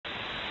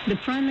The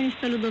Prime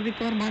Minister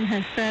Ludovic Orban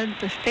has said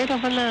the state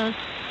of alert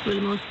will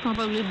most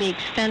probably be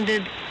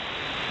extended,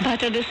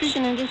 but a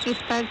decision in this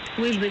respect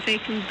will be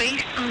taken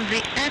based on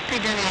the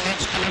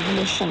epidemiological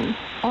evolution.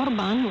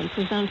 Orban will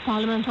present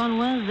Parliament on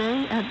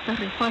Wednesday at the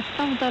request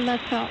of the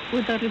letter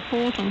with a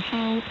report on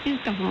how his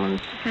government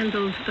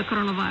handled the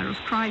coronavirus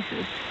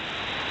crisis.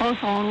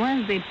 Also on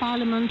Wednesday,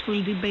 Parliament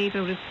will debate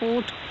a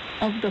report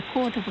of the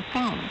Court of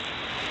Accounts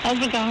as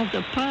regards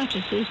the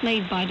purchases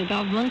made by the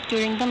government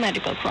during the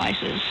medical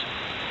crisis.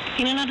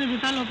 In another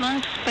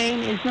development,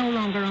 Spain is no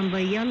longer on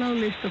the yellow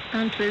list of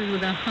countries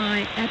with a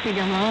high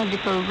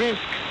epidemiological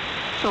risk,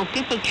 so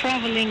people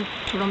traveling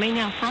to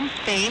Romania from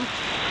Spain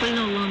will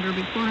no longer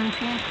be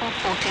quarantined for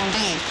 14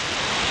 days.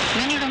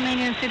 Many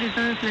Romanian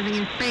citizens living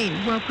in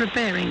Spain were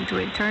preparing to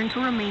return to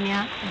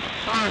Romania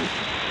this month.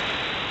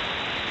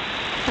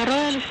 The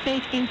Royal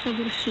Estate in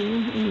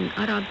Săvârșeni in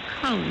Arad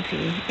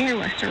County in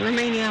western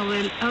Romania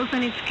will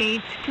open its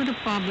gates to the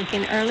public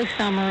in early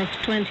summer of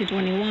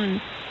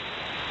 2021.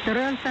 The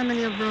Royal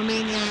Family of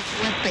Romania's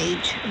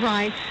webpage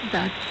writes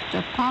that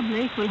the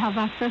public will have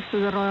access to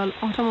the Royal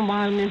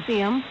Automobile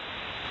Museum,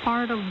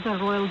 part of the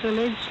Royal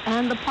Village,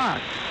 and the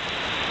park.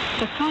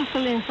 The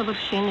castle in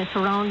Săvârșeni is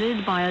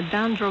surrounded by a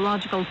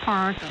dendrological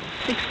park of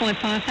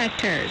 6.5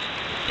 hectares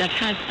that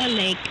has a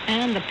lake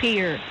and a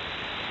pier.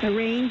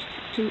 Arranged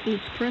to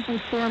its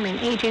present form in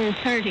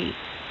 1830,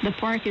 the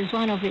park is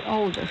one of the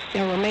oldest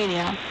in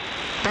Romania.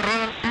 The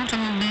Royal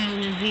Automobile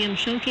Museum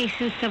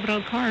showcases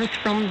several cars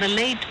from the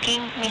late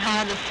King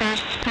Mihai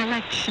I's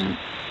collection,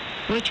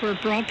 which were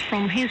brought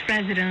from his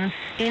residence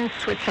in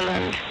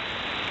Switzerland.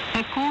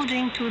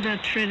 According to the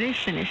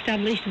tradition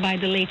established by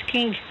the late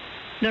king,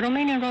 the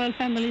Romanian royal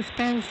family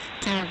spends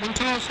their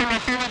winter summer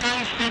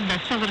holidays at the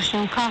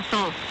Săvârșeni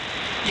Castle,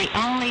 the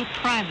only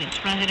private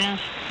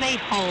residence they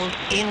hold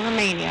in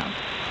Romania.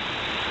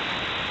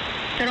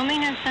 The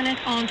Romanian Senate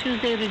on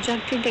Tuesday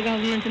rejected the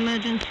government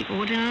emergency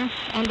ordinance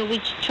under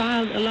which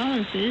child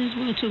allowances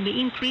were to be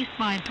increased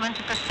by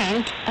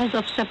 20% as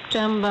of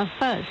September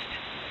 1st.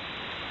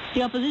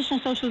 The opposition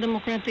Social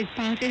Democratic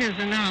Party has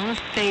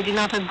announced they did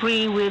not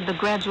agree with the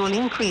gradual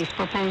increase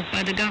proposed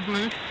by the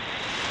government,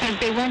 as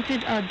they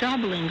wanted a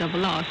doubling of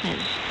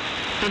allowances.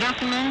 The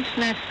document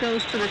next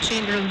goes to the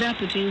Chamber of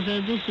Deputies,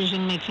 a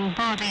decision-making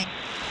body.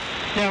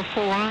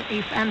 Therefore,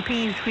 if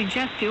MPs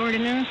reject the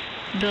ordinance,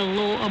 the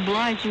law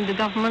obliging the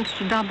government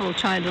to double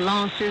child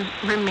allowances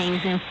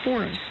remains in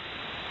force.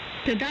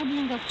 The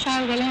doubling of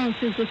child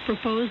allowances was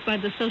proposed by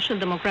the Social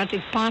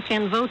Democratic Party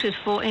and voted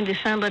for in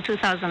December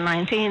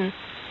 2019,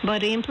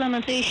 but the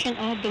implementation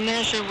of the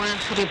measure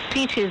was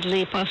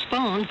repeatedly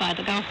postponed by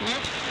the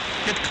government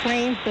that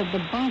claims that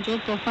the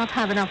budget does not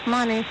have enough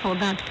money for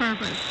that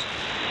purpose.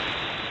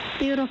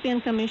 The European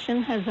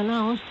Commission has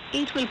announced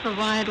it will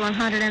provide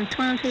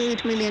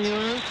 128 million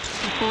euros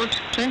to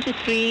support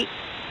 23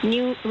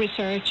 new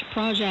research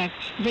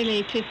projects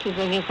related to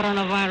the new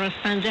coronavirus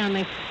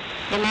pandemic.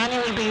 The money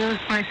will be used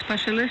by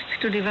specialists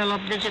to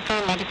develop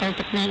digital medical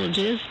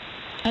technologies,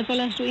 as well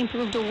as to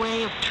improve the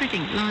way of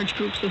treating large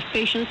groups of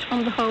patients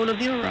from the whole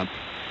of Europe.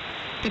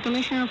 The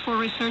Commissioner for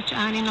Research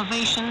and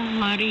Innovation,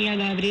 Maria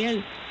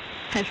Gabriel,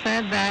 has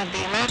said that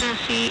the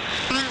emergency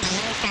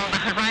funding for the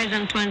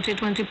Horizon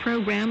 2020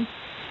 program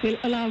will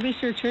allow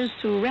researchers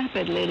to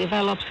rapidly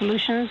develop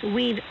solutions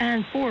with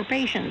and for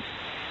patients,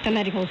 the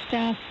medical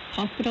staff,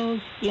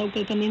 hospitals,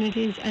 local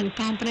communities, and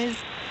companies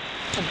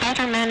to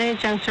better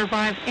manage and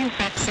survive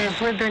infections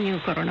with the new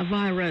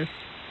coronavirus.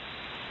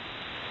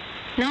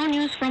 Now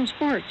news from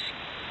sports.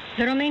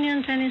 The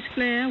Romanian tennis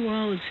player,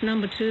 world's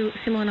number 2,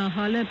 Simona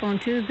Halep, on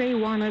Tuesday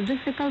won a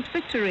difficult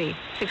victory,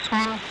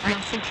 6-1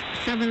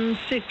 and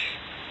 6-7-6,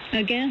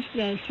 against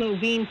the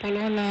Slovene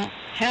Polona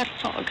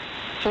Hercog,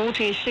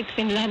 46th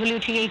in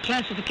WTA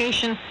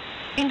classification,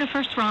 in the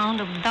first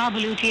round of the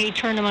WTA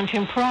tournament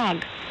in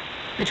Prague,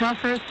 which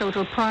offers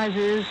total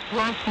prizes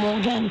worth more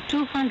than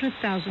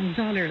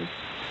 $200,000.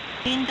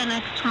 In the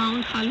next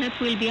round, Halep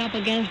will be up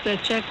against the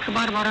Czech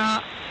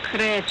Barbara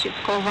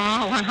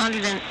Krejcikova,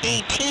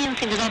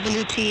 118th in the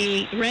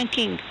WTA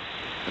ranking,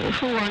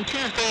 who on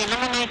Tuesday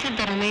eliminated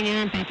the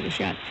Romanian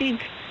Patricia Țig,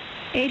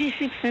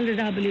 86th in the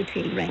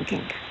WTA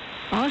ranking.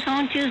 Also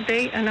on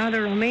Tuesday,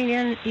 another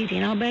Romanian,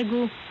 Irina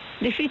Begu,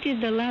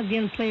 defeated the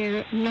Latvian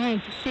player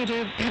 9th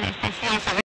seeded Anastasia